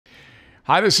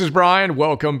Hi, this is Brian.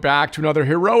 Welcome back to another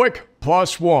Heroic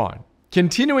Plus One.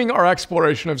 Continuing our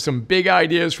exploration of some big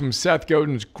ideas from Seth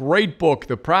Godin's great book,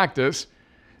 The Practice,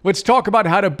 let's talk about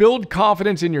how to build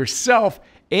confidence in yourself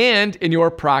and in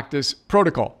your practice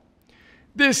protocol.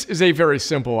 This is a very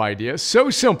simple idea,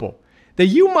 so simple that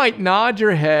you might nod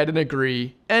your head and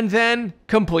agree and then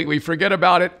completely forget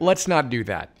about it. Let's not do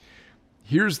that.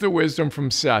 Here's the wisdom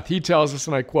from Seth. He tells us,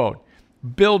 and I quote,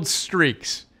 "Build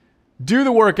streaks. Do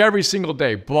the work every single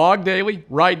day. Blog daily,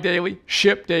 write daily,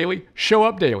 ship daily, show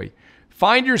up daily.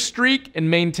 Find your streak and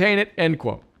maintain it," end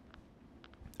quote.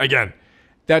 Again,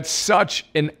 that's such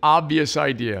an obvious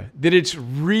idea that it's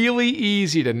really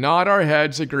easy to nod our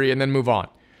heads, agree, and then move on.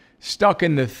 Stuck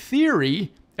in the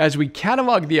theory as we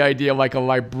catalog the idea like a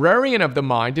librarian of the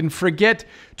mind and forget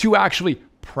to actually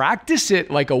practice it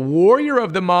like a warrior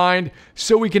of the mind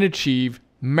so we can achieve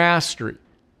mastery.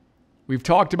 We've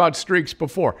talked about streaks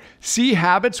before. See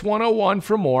Habits 101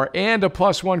 for more and a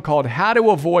plus one called How to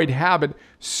Avoid Habit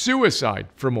Suicide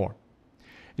for more.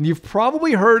 And you've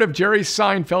probably heard of Jerry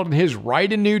Seinfeld and his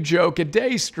write a new joke a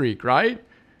day streak, right?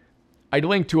 I'd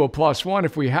link to a plus one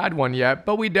if we had one yet,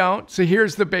 but we don't. So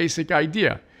here's the basic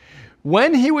idea.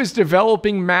 When he was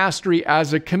developing mastery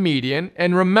as a comedian,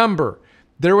 and remember,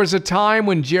 there was a time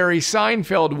when Jerry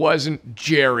Seinfeld wasn't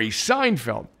Jerry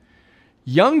Seinfeld.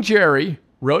 Young Jerry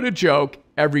wrote a joke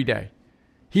every day.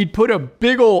 He'd put a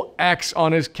big ol' X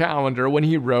on his calendar when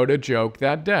he wrote a joke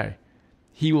that day.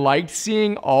 He liked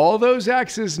seeing all those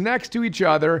X's next to each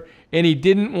other, and he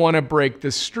didn't want to break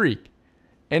the streak.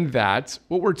 And that's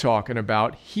what we're talking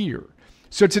about here.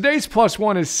 So today's plus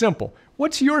one is simple.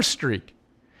 What's your streak?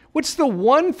 What's the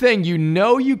one thing you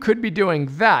know you could be doing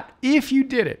that, if you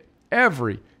did it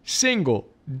every single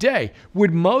day,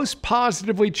 would most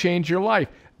positively change your life?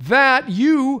 That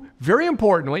you, very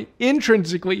importantly,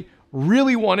 intrinsically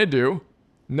really want to do,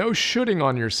 no shooting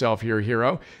on yourself here,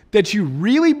 hero, that you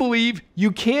really believe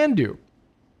you can do.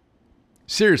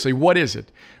 Seriously, what is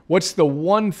it? What's the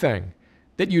one thing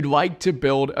that you'd like to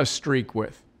build a streak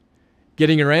with?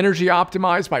 Getting your energy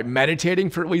optimized by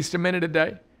meditating for at least a minute a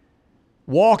day?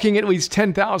 Walking at least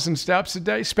 10,000 steps a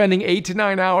day? Spending 8 to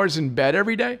 9 hours in bed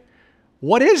every day?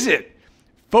 What is it?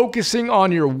 Focusing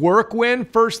on your work win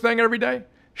first thing every day?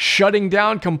 Shutting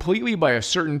down completely by a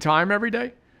certain time every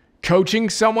day? Coaching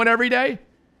someone every day?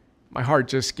 My heart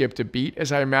just skipped a beat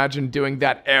as I imagined doing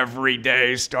that every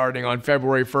day starting on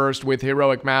February 1st with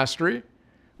Heroic Mastery.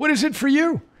 What is it for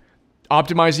you?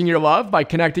 Optimizing your love by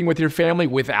connecting with your family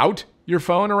without your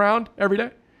phone around every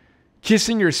day?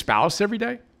 Kissing your spouse every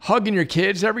day? Hugging your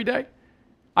kids every day?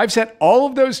 I've set all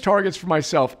of those targets for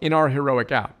myself in our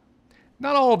Heroic app.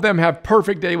 Not all of them have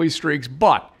perfect daily streaks,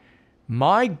 but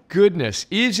my goodness,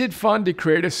 is it fun to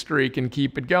create a streak and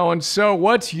keep it going? So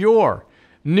what's your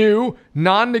new,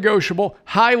 non-negotiable,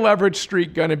 high-leverage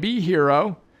streak going to be,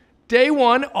 hero? Day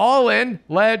one, all in,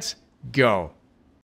 let's go.